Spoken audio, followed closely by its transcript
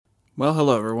Well,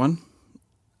 hello everyone.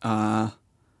 Uh,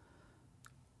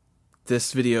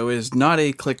 this video is not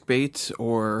a clickbait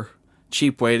or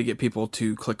cheap way to get people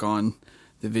to click on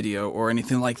the video or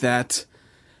anything like that.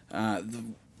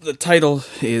 The title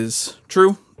is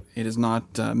true. It is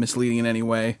not misleading in any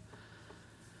way.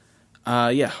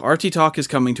 RT Talk is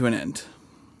coming to an end.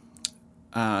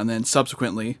 And then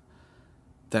subsequently,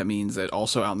 that means that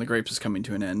also Out in the Grapes is coming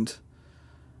to an end.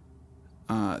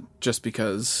 Just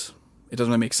because it doesn't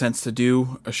really make sense to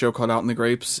do a show called Out in the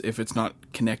Grapes if it's not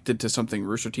connected to something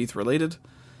Rooster Teeth related.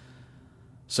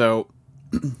 So,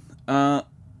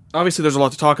 obviously there's a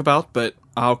lot to talk about, but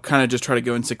I'll kind of just try to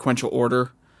go in sequential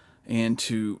order and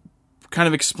to kind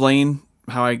of explain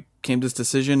how I came to this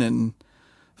decision and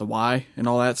the why and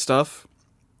all that stuff.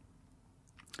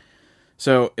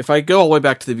 So, if I go all the way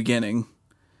back to the beginning,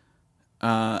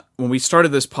 when we started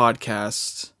this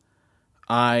podcast,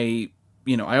 I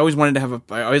always wanted to have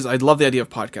I love the idea of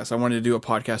podcasts. I wanted to do a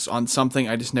podcast on something.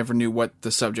 I just never knew what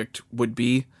the subject would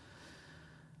be.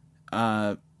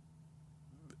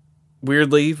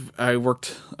 Weirdly, I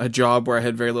worked a job where I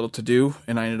had very little to do,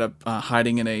 and I ended up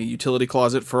hiding in a utility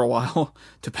closet for a while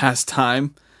to pass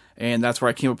time. And that's where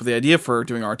I came up with the idea for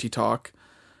doing RT Talk,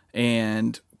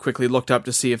 and quickly looked up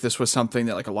to see if this was something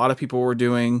that like a lot of people were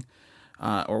doing,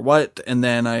 or what. And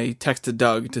then I texted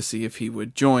Doug to see if he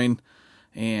would join.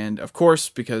 And of course,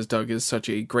 because Doug is such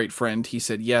a great friend, he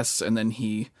said yes. And then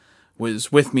he was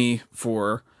with me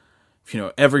for,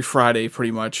 every Friday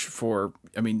pretty much for,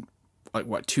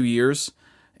 2 years.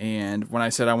 And when I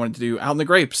said I wanted to do Out in the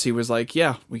Grapes, he was like,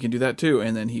 yeah, we can do that too.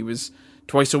 And then he was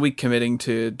twice a week committing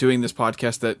to doing this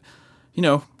podcast that,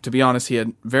 to be honest, he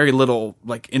had very little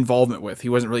involvement with.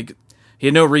 He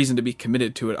had no reason to be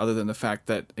committed to it other than the fact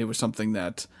that it was something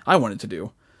that I wanted to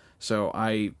do. So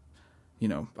I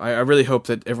really hope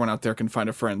that everyone out there can find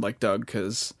a friend like Doug,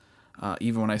 because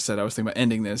even when I said I was thinking about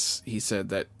ending this, he said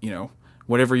that,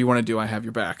 whatever you want to do, I have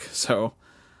your back. So,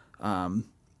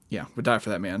 would die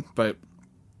for that man. But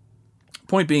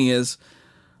point being is,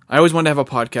 I always wanted to have a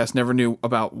podcast, never knew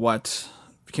about what,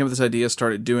 came with this idea,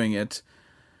 started doing it.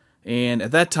 And at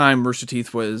that time, Rooster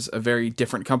Teeth was a very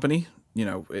different company.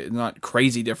 Not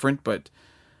crazy different, but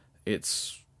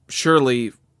it's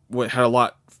surely had a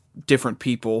lot different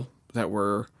people that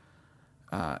were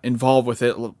involved with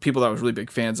it, people that I was really big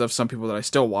fans of, some people that I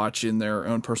still watch in their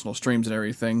own personal streams and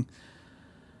everything.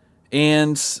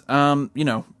 And,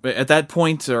 at that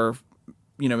point, or,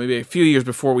 maybe a few years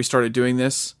before we started doing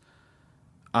this,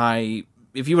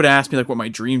 if you would ask me what my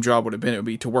dream job would have been, it would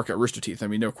be to work at Rooster Teeth.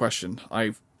 No question.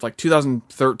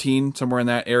 2013, somewhere in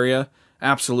that area,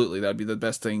 absolutely, that'd be the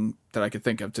best thing that I could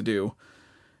think of to do.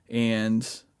 And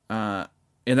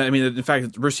in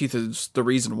fact, Rooster Teeth is the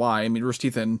reason why. Rooster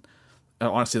Teeth and,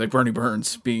 honestly, Bernie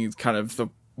Burns being kind of the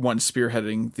one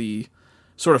spearheading the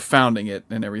sort of founding it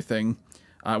and everything,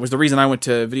 was the reason I went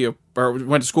to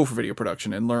school for video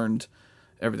production and learned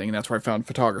everything. And that's where I found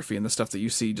photography and the stuff that you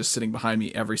see just sitting behind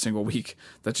me every single week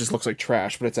that just looks like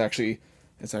trash, but it's actually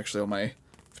all my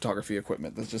photography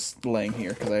equipment that's just laying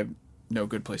here because I have no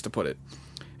good place to put it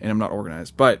and I'm not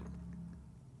organized. But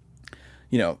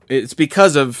it's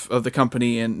because of the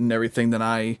company and everything that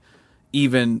I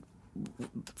even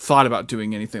thought about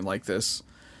doing anything like this.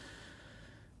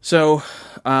 So,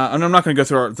 and I'm not going to go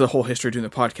through the whole history doing the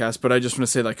podcast, but I just want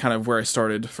to say kind of where I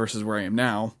started versus where I am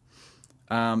now.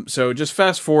 So just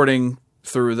fast forwarding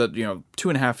through the,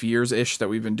 2.5 years-ish that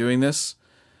we've been doing this.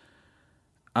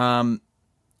 A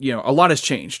lot has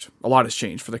changed. A lot has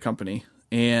changed for the company.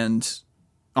 And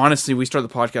honestly, we started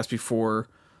the podcast before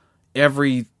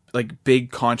every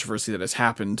big controversy that has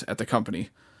happened at the company.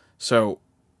 So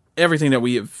everything that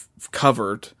we have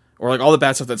covered, or all the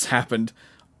bad stuff that's happened,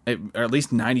 or at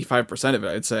least 95% of it,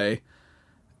 I'd say,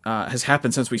 has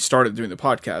happened since we started doing the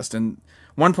podcast. And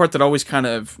one part that always kind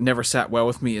of never sat well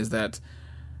with me is that,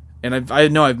 and I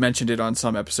know I've mentioned it on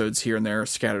some episodes here and there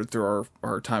scattered through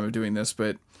our time of doing this,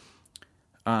 but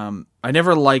I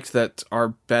never liked that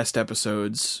our best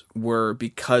episodes were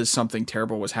because something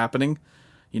terrible was happening.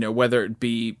 Whether it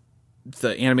be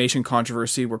the animation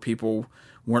controversy where people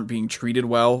weren't being treated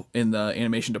well in the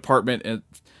animation department and,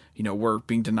 were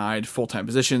being denied full-time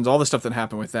positions, all the stuff that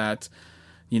happened with that.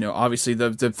 Obviously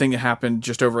the thing that happened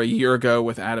just over a year ago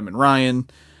with Adam and Ryan,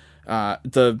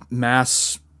 the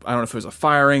mass, I don't know if it was a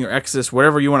firing or exodus,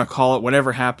 whatever you want to call it,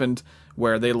 whatever happened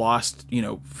where they lost,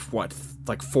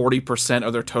 40%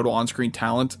 of their total on-screen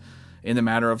talent in the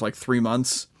matter of 3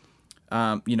 months.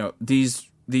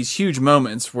 These huge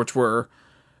moments, which were,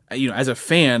 as a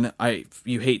fan,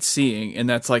 you hate seeing, and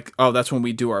that's that's when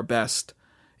we do our best.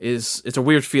 It's a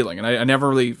weird feeling, and I never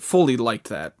really fully liked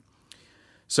that.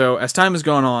 So as time has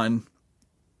gone on,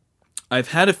 I've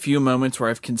had a few moments where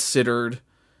I've considered,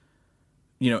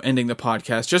 ending the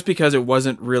podcast just because it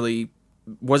wasn't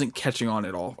catching on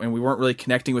at all, and we weren't really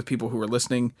connecting with people who were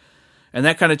listening. And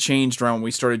that kind of changed around when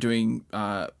we started putting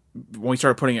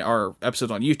our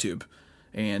episodes on YouTube,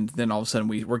 and then all of a sudden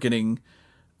we were getting,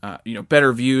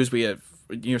 better views. We had,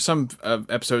 some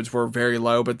episodes were very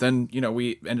low, but then,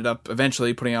 we ended up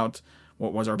eventually putting out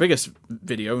what was our biggest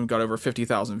video and got over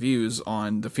 50,000 views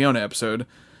on the Fiona episode.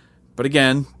 But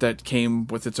again, that came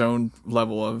with its own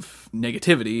level of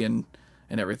negativity and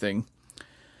everything.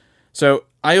 So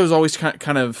I was always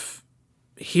kind of,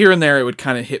 here and there, it would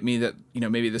kind of hit me that,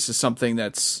 maybe this is something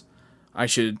that's, I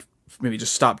should maybe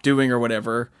just stop doing or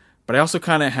whatever. But I also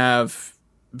kind of have,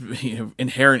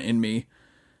 inherent in me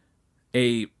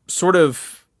a sort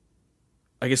of,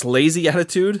 I guess, lazy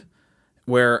attitude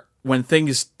where when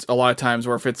things, a lot of times,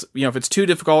 where if it's too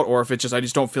difficult, or if it's just, I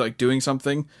just don't feel like doing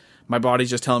something, my body's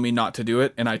just telling me not to do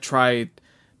it. And I try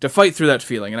to fight through that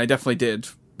feeling. And I definitely did,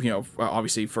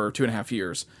 obviously for 2.5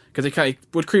 years, because it kind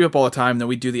of would creep up all the time. And then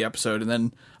we'd do the episode, and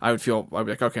then I'd be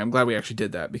like, okay, I'm glad we actually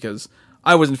did that, because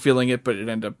I wasn't feeling it, but it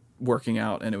ended up working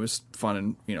out and it was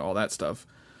fun and, all that stuff.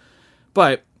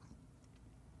 But,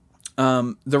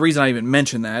 the reason I even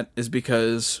mention that is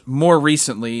because more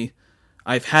recently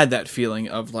I've had that feeling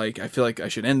of like, I feel like I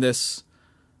should end this.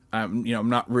 I'm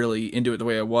not really into it the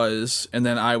way I was. And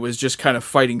then I was just kind of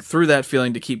fighting through that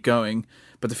feeling to keep going.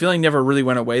 But the feeling never really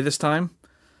went away this time.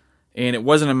 And it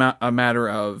wasn't a matter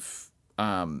of,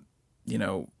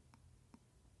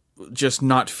 just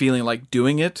not feeling like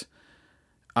doing it.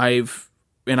 I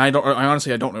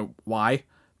honestly don't know why,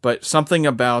 but something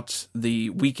about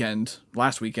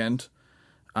last weekend,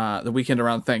 the weekend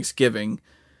around Thanksgiving,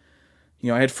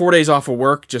 I had 4 days off of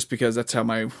work just because that's how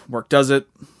my work does it.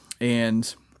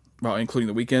 And, well, including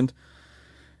the weekend.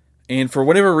 And for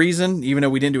whatever reason, even though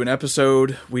we didn't do an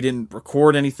episode, we didn't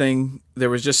record anything, there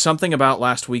was just something about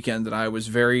last weekend that I was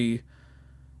very,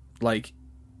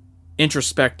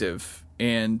 introspective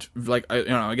and,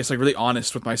 I guess, really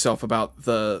honest with myself about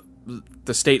the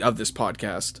state of this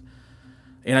podcast.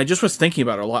 And I just was thinking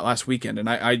about it a lot last weekend, and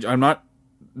I'm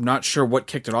not sure what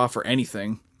kicked it off or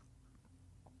anything.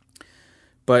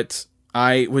 But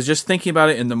I was just thinking about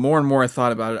it, and the more and more I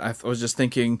thought about it, I was just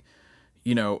thinking,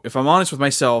 if I'm honest with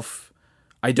myself,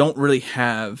 I don't really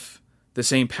have the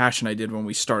same passion I did when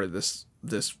we started this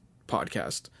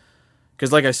podcast.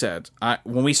 Because, like I said,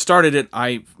 when we started it,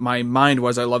 my mind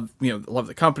was I love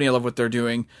the company, I love what they're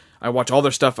doing. I watch all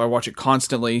their stuff, I watch it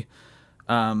constantly,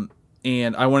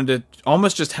 and I wanted to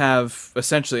almost just have,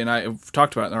 essentially, and I've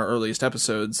talked about it in our earliest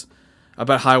episodes,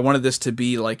 about how I wanted this to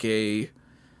be like a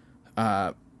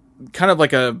kind of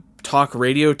like a talk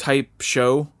radio type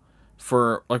show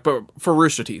for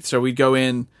Rooster Teeth. So we'd go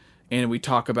in and we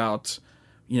talk about,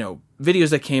 videos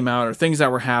that came out or things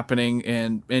that were happening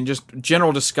and just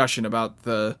general discussion about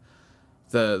the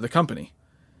company.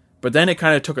 But then it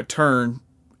kind of took a turn,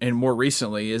 and more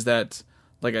recently is that,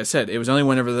 like I said, it was only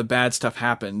whenever the bad stuff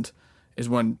happened is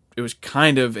when it was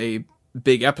kind of a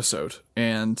big episode.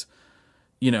 And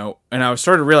and I was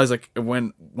starting to realize, like,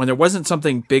 when there wasn't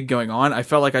something big going on, I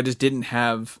felt like I just didn't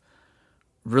have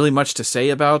really much to say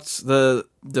about the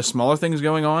smaller things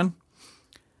going on.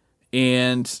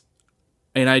 And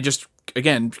I just,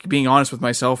 again, being honest with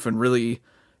myself and really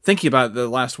thinking about it the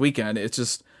last weekend, it's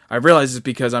just, I realized it's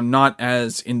because I'm not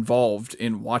as involved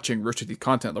in watching Rooster Teeth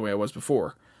content the way I was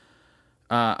before.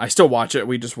 I still watch it.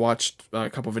 We just watched a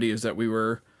couple videos that we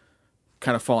were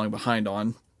kind of falling behind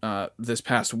on this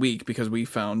past week because we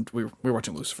were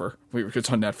watching Lucifer. It's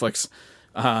on Netflix,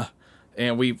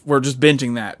 and we were just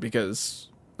binging that because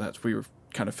we were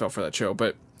kind of fell for that show.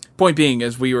 But point being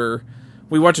is we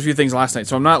watched a few things last night,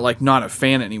 so I'm not a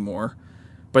fan anymore.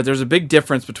 But there's a big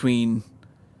difference between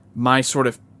my sort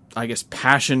of, I guess,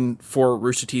 passion for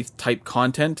Rooster Teeth type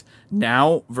content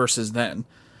now versus then.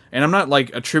 And I'm not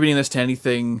attributing this to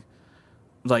anything.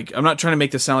 I'm not trying to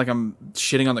make this sound like I'm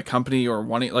shitting on the company or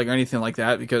wanting or anything like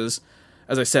that, because,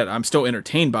 as I said, I'm still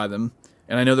entertained by them.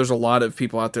 And I know there's a lot of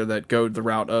people out there that go the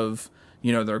route of,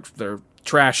 they're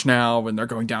trash now and they're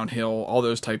going downhill, all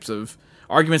those types of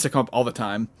arguments that come up all the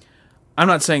time. I'm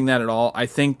not saying that at all. I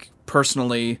think,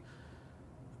 personally,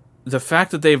 the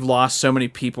fact that they've lost so many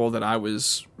people that I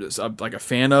was a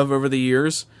fan of over the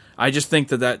years, I just think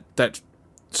that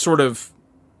sort of,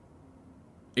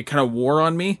 it kind of wore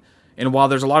on me. And while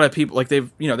there's a lot of people,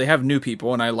 they have new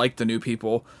people, and I like the new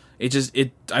people, I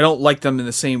don't like them in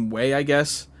the same way, I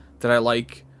guess, that I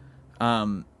like,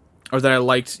 or that I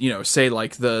liked, say,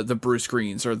 the Bruce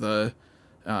Greens, or the,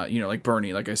 like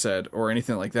Bernie, like I said, or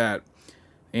anything like that.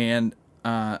 And,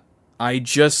 I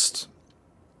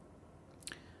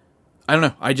I don't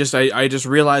know. I just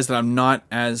realized that I'm not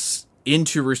as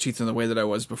into Rooster Teeth in the way that I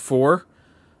was before.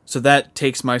 So that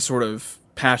takes my sort of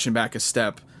passion back a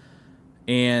step.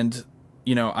 And,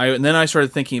 and then I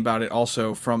started thinking about it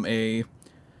also from a,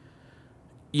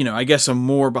 I guess a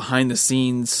more behind the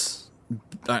scenes,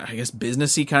 I guess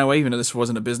businessy kind of way, even though this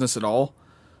wasn't a business at all.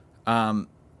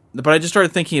 But I just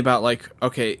started thinking about like,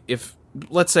 okay, if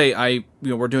let's say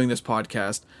we're doing this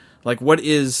podcast, like what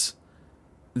is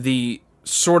the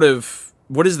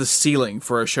ceiling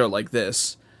for a show like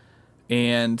this?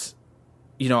 And,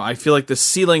 I feel like the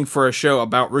ceiling for a show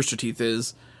about Rooster Teeth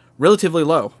is relatively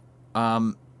low.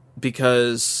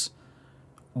 Because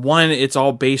one, it's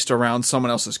all based around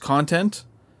someone else's content.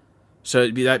 So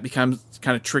that becomes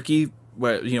kind of tricky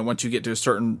once you get to a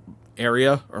certain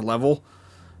area or level.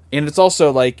 And it's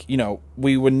also like,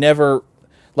 we would never,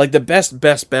 like the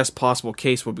best possible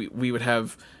case would be, we would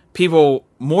have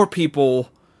more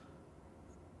people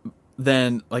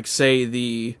than like say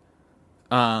the,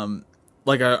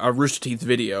 like a Rooster Teeth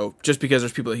video, just because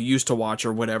there's people who used to watch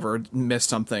or whatever, missed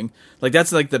something. Like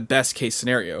that's like the best case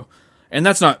scenario. And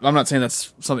I'm not saying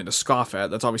that's something to scoff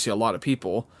at. That's obviously a lot of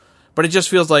people. But it just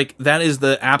feels like that is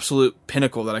the absolute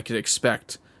pinnacle that I could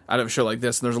expect out of a show like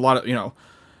this. And there's a lot of,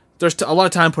 there's a lot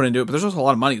of time put into it, but there's also a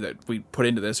lot of money that we put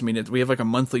into this. I mean, we have like a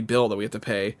monthly bill that we have to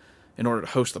pay in order to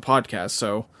host the podcast.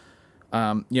 So,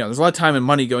 there's a lot of time and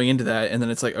money going into that. And then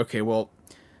it's like, okay, well,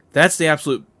 that's the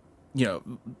absolute,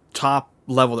 top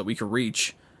level that we could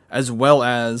reach, as well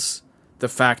as the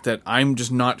fact that I'm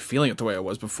just not feeling it the way I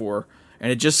was before. And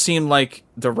it just seemed like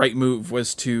the right move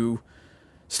was to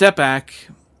step back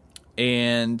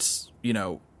and,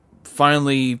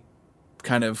 finally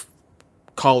kind of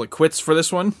call it quits for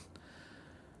this one.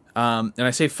 And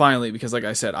I say finally because, like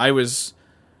I said,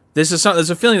 there's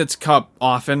a feeling that's come up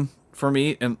often for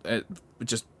me, and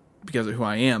just because of who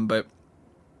I am, but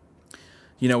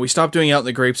we stopped doing Out in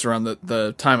the Grapes around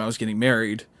the time I was getting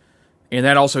married, and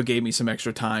that also gave me some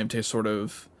extra time to sort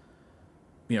of,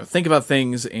 think about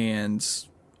things and,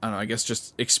 I don't know, I guess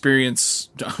just experience,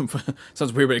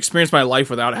 sounds weird, but experience my life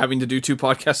without having to do 2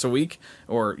 podcasts a week,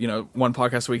 or, 1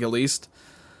 podcast a week at least.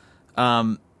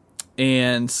 And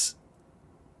it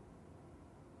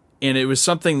was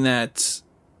something that,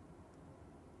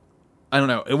 I don't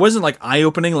know, it wasn't like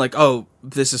eye-opening, like, oh,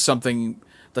 this is something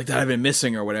like that I've been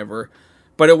missing or whatever.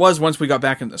 But it was, once we got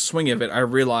back in the swing of it, I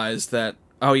realized that,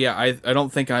 oh yeah, I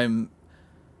don't think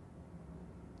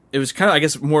it was kind of, I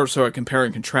guess, more so a compare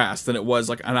and contrast than it was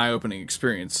like an eye-opening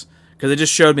experience. Because it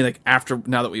just showed me, like,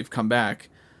 now that we've come back,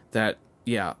 that,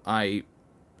 yeah,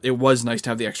 it was nice to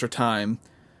have the extra time,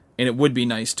 and it would be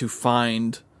nice to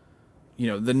find,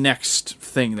 the next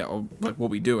thing that we'll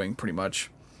be doing, pretty much.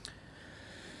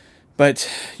 But,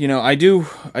 I do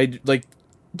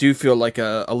feel like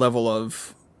a level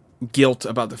of guilt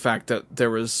about the fact that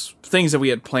there was things that we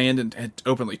had planned and had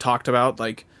openly talked about,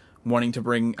 like wanting to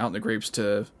bring Out in the Grapes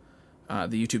to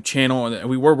the YouTube channel, and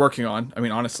we were working on. I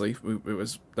mean, honestly,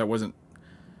 that wasn't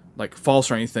like false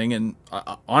or anything. And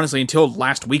honestly, until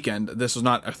last weekend, this was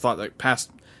not a thought that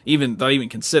that I even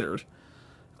considered.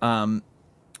 And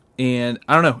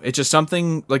I don't know, it's just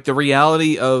something like the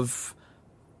reality of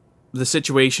the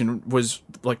situation was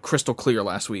like crystal clear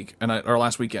last weekend, and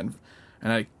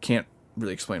I can't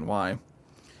really explain why.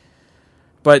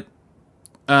 But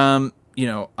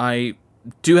I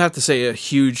do have to say a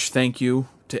huge thank you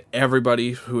to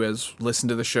everybody who has listened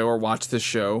to the show or watched this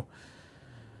show.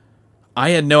 I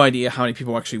had no idea how many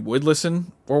people actually would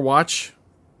listen or watch.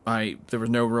 There was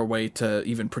no real way to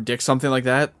even predict something like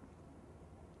that.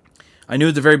 I knew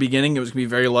at the very beginning it was going to be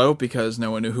very low because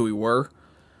no one knew who we were,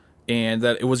 and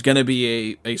that it was going to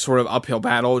be a sort of uphill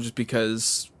battle just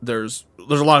because there's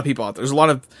a lot of people out there. There's a lot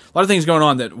of things going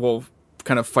on that will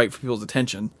kind of fight for people's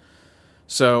attention.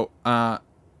 So,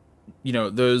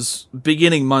 those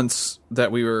beginning months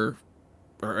that we were,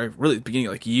 or really the beginning,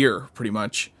 like year, pretty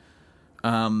much,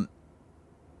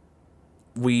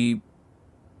 we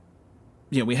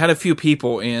had a few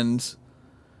people, and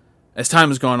as time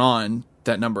has gone on,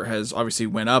 that number has obviously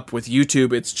went up. With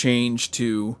YouTube, it's changed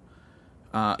to,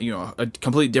 a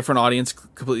completely different audience,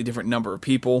 completely different number of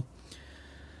people.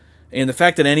 And the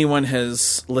fact that anyone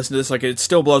has listened to this, like, it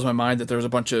still blows my mind that there's a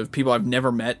bunch of people I've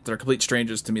never met that are complete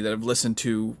strangers to me that have listened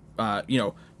to, not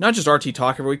just RT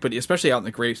Talk every week, but especially Out in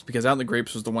the Grapes, because Out in the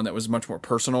Grapes was the one that was much more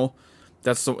personal.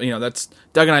 That's that's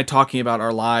Doug and I talking about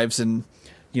our lives and,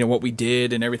 what we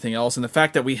did and everything else. And the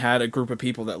fact that we had a group of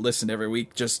people that listened every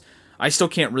week, I still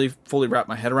can't really fully wrap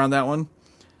my head around that one.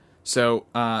 So,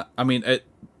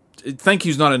 thank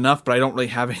you's not enough, but I don't really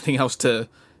have anything else to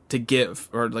give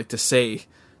or like to say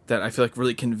that I feel like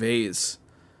really conveys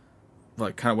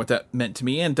like kind of what that meant to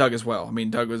me, and Doug as well. I mean,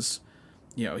 Doug was,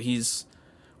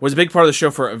 was a big part of the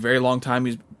show for a very long time.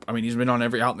 He's been on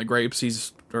every Out in the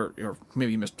Grapes. Or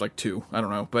maybe he missed like 2. I don't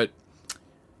know, but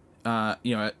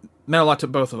it meant a lot to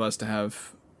both of us to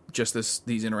have just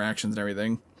these interactions and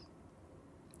everything,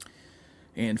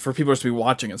 and for people just to be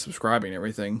watching and subscribing and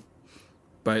everything.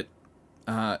 But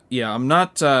I'm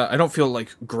not. I don't feel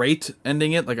like great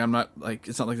ending it. Like I'm not like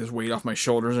it's not like there's weight off my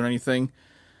shoulders or anything.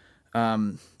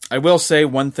 I will say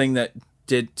one thing that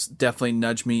did definitely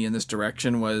nudge me in this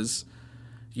direction was,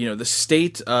 the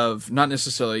state of not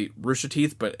necessarily Rooster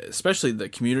Teeth, but especially the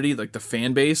community, like the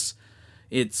fan base.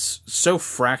 It's so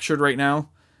fractured right now,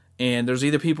 and there's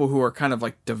either people who are kind of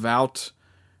like devout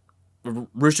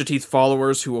Rooster Teeth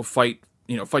followers who will fight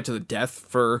to the death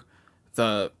for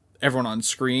everyone on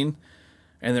screen,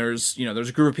 and there's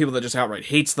a group of people that just outright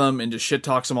hates them and just shit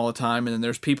talks them all the time, and then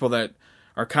there's people that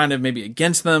are kind of maybe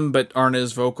against them but aren't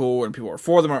as vocal, and people who are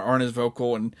for them aren't as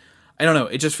vocal, and I don't know,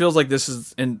 it just feels like this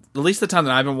is, and at least the time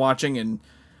that I've been watching and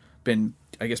been,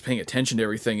 I guess, paying attention to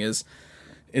everything, it's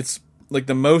like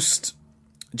the most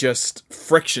just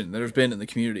friction that there's been in the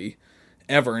community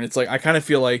ever. And it's like, I kind of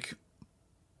feel like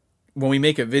when we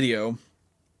make a video,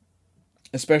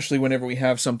 especially whenever we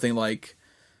have something like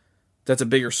that's a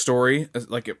bigger story,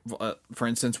 like for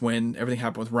instance, when everything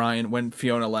happened with Ryan, when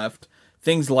Fiona left,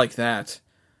 things like that,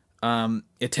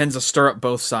 it tends to stir up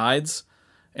both sides.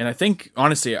 And I think,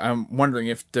 honestly, I'm wondering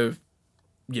if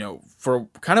for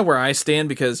kind of where I stand,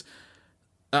 because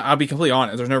I'll be completely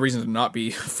honest, there's no reason to not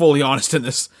be fully honest in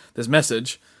this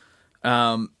message.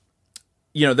 There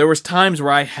was times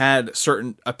where I had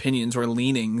certain opinions or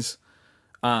leanings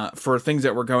for things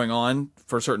that were going on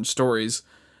for certain stories,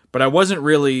 but I wasn't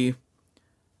really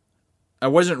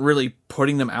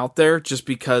putting them out there just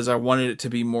because I wanted it to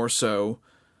be more so,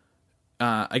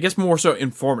 I guess more so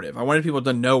informative. I wanted people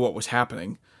to know what was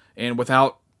happening, and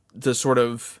without the sort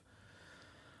of,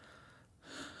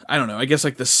 I don't know, I guess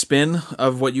like the spin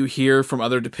of what you hear from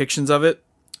other depictions of it.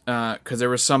 Because there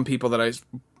were some people that I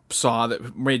saw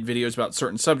that made videos about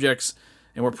certain subjects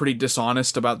and were pretty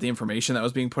dishonest about the information that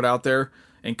was being put out there,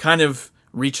 and kind of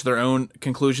reached their own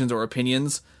conclusions or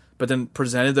opinions, but then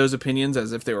presented those opinions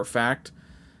as if they were fact.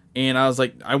 And I was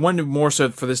like, I wanted more so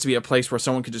for this to be a place where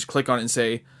someone could just click on it and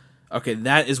say, okay,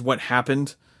 that is what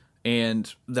happened.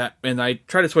 And I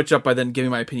try to switch up by then giving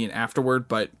my opinion afterward,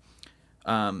 but,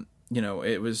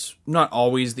 it was not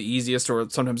always the easiest, or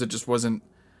sometimes it just wasn't,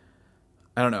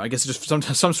 I don't know, I guess it just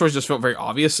some stories just felt very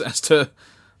obvious as to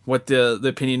what the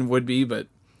opinion would be, but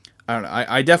I don't know.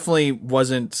 I definitely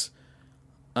wasn't,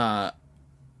 I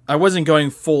wasn't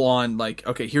going full on like,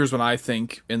 okay, here's what I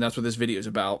think, and that's what this video is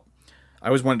about. I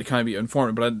always wanted to kind of be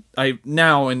informative, but I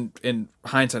now in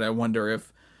hindsight, I wonder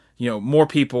if, more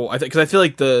people, because I feel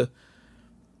like the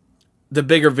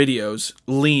bigger videos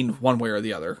lean one way or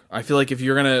the other. I feel like if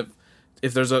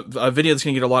there's a video that's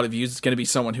going to get a lot of views, it's going to be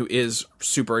someone who is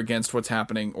super against what's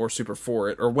happening or super for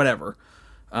it or whatever.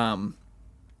 And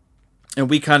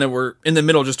we kind of were in the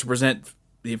middle just to present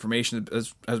the information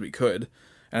as we could.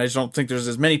 And I just don't think there's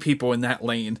as many people in that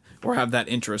lane or have that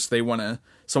interest. They want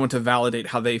someone to validate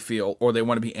how they feel, or they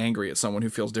want to be angry at someone who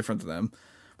feels different than them,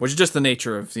 which is just the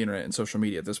nature of the internet and social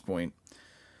media at this point.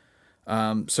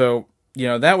 So,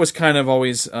 that was kind of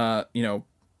always, a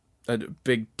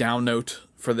big down note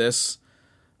for this.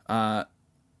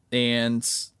 And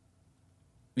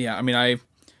yeah, I mean, I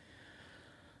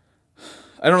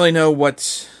don't really know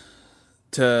what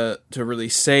to really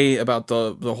say about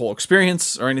the whole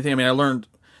experience or anything. I mean,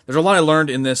 there's a lot I learned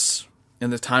in this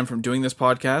time from doing this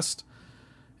podcast,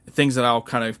 things that I'll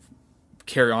kind of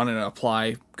carry on and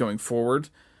apply going forward,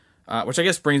 which I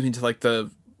guess brings me to like what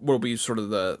will be sort of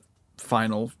the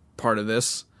final part of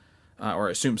this, or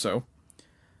I assume so.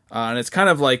 And it's kind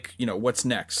of like, what's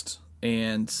next?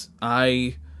 And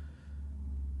I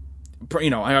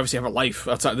obviously have a life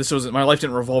outside. My life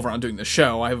didn't revolve around doing this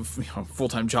show. I have a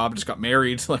full-time job, just got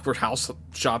married, like we're house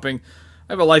shopping.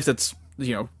 I have a life that's,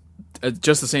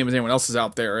 just the same as anyone else's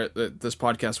out there. This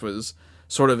podcast was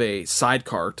sort of a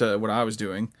sidecar to what I was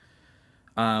doing.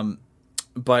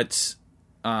 But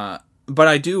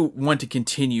I do want to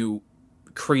continue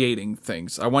creating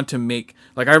things. I want to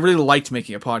I really liked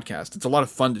making a podcast. It's a lot of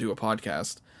fun to do a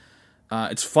podcast.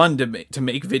 It's fun to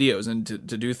make videos and to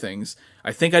do things.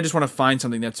 I think I just want to find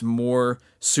something that's more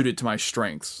suited to my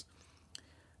strengths.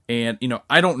 And,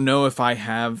 I don't know if I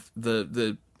have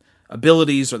the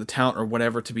abilities or the talent or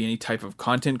whatever to be any type of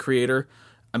content creator.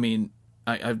 I mean,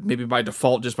 I maybe by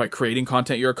default, just by creating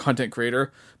content, you're a content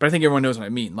creator. But I think everyone knows what I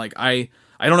mean. Like, I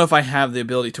don't know if I have the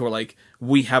ability to where, like,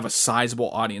 we have a sizable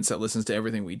audience that listens to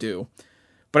everything we do.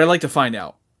 But I'd like to find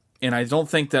out. and I don't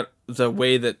think that the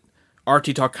way that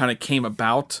RT Talk kind of came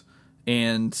about,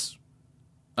 and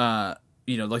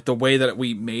like the way that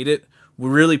we made it, we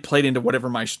really played into what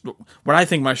I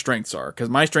think my strengths are. Because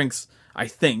my strengths, I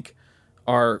think,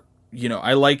 are,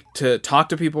 I like to talk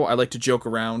to people. I like to joke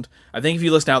around. I think if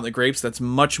you list out the grapes, that's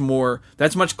much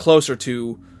closer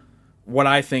to what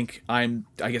I think I'm,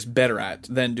 I guess, better at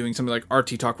than doing something like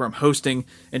RT Talk, where I'm hosting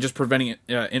and just presenting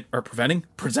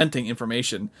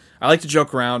information. I like to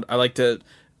joke around. I like to,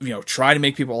 try to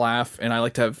make people laugh, and I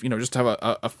like to have, just have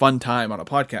a fun time on a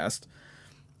podcast.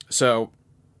 So,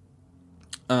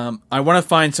 I want to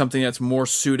find something that's more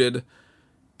suited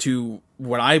to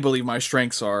what I believe my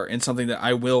strengths are, and something that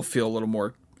I will feel a little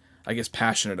more, I guess,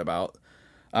 passionate about.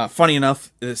 Funny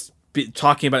enough,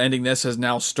 talking about ending this has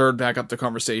now stirred back up the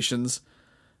conversations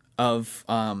of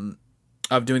doing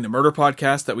the murder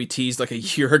podcast that we teased like a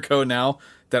year ago now,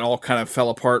 that all kind of fell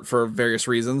apart for various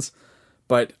reasons.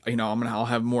 But, I'll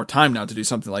have more time now to do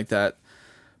something like that.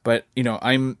 But,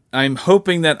 I'm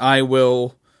hoping that I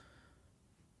will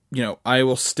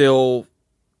still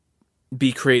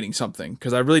be creating something,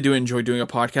 because I really do enjoy doing a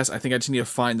podcast. I think I just need to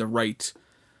find the right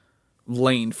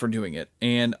lane for doing it.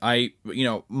 And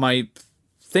my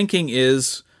thinking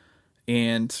is,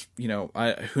 and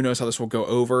who knows how this will go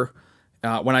over,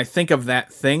 when I think of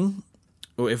that thing,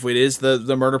 if it is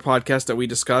the murder podcast that we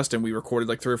discussed and we recorded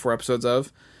like 3 or 4 episodes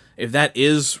of, if that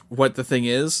is what the thing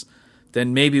is,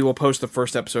 then maybe we'll post the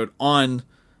first episode on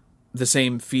the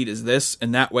same feed as this,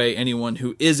 and that way anyone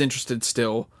who is interested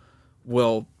still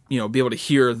will be able to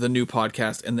hear the new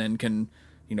podcast, and then can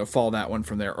follow that one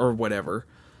from there, or whatever.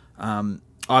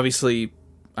 Obviously,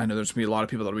 I know there's going to be a lot of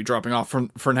people that'll be dropping off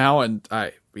for now, and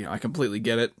I completely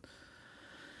get it.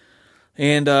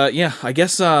 And I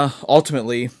guess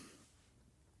ultimately,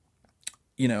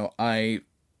 I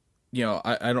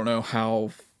don't know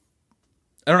how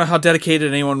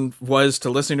dedicated anyone was to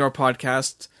listening to our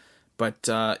podcast, but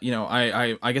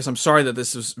I guess I'm sorry that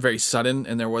this was very sudden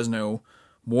and there was no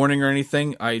warning or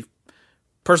anything. I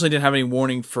personally didn't have any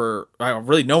warning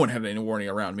really no one had any warning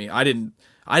around me. I didn't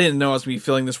know I was going to be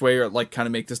feeling this way, or like kind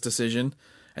of make this decision.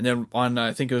 And then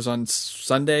I think it was on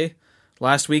Sunday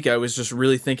last week, I was just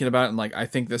really thinking about it, and like, I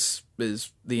think this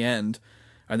is the end.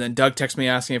 And then Doug texted me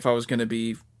asking if I was going to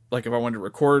be, like, if I wanted to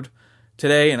record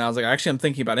today, and I was like, actually, I'm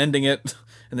thinking about ending it.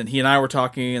 And then he and I were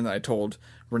talking, and I told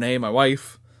Renee, my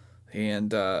wife,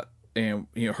 and her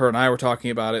and I were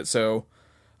talking about it. So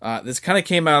this kind of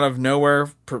came out of nowhere.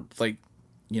 There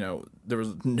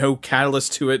was no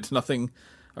catalyst to it. Nothing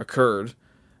occurred.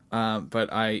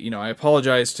 But I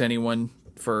apologize to anyone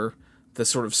for the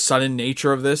sort of sudden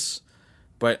nature of this.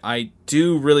 But I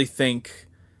do really think,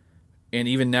 and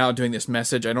even now doing this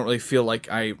message, I don't really feel like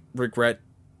I regret,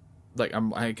 like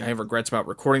I have regrets about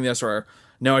recording this, or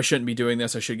no, I shouldn't be doing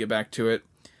this, I should get back to it.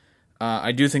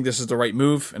 I do think this is the right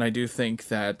move, and I do think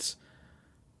that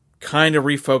kind of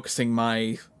refocusing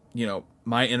my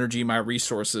energy, my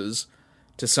resources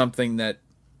to something that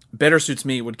better suits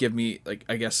me would give me, like,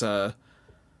 I guess, I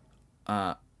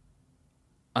don't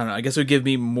know, I guess it would give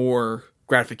me more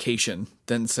gratification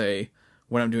than, say,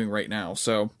 what I'm doing right now.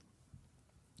 So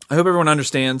I hope everyone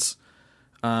understands.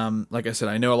 Like I said,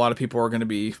 I know a lot of people are going to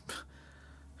be,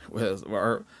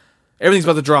 everything's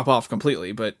about to drop off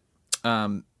completely, but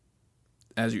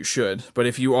as you should. But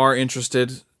if you are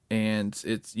interested, and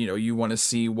it's, you want to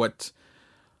see what,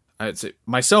 I'd say,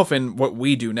 myself and what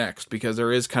we do next, because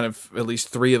there is kind of at least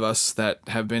 3 of us that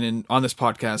have been on this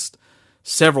podcast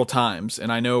several times, and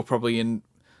I know probably in,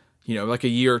 like a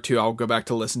year or 2, I'll go back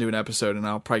to listen to an episode, and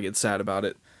I'll probably get sad about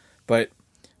it. But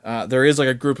there is like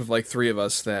a group of like 3 of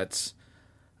us that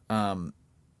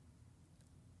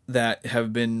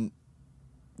have been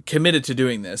committed to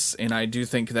doing this, and I do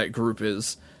think that group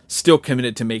is still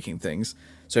committed to making things.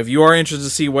 So if you are interested to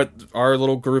see what our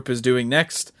little group is doing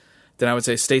next, then I would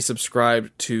say stay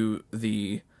subscribed to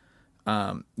the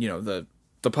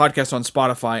podcast on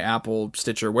Spotify, Apple,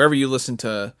 Stitcher, wherever you listen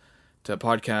to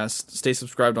podcasts. Stay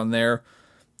subscribed on there.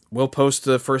 We'll post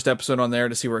the first episode on there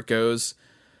to see where it goes.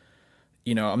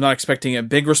 I'm not expecting a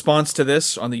big response to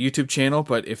this on the YouTube channel,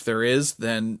 but if there is,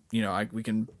 then, we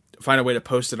can find a way to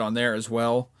post it on there as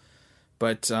well.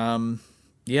 But,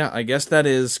 I guess that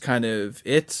is kind of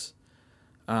it.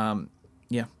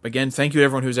 Again, thank you to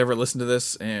everyone who's ever listened to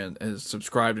this and has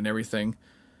subscribed and everything.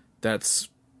 That's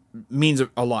means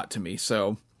a lot to me.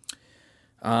 So,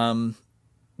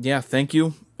 thank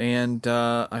you. And,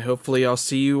 hopefully I'll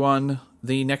see you on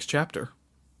the next chapter.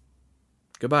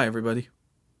 Goodbye, everybody.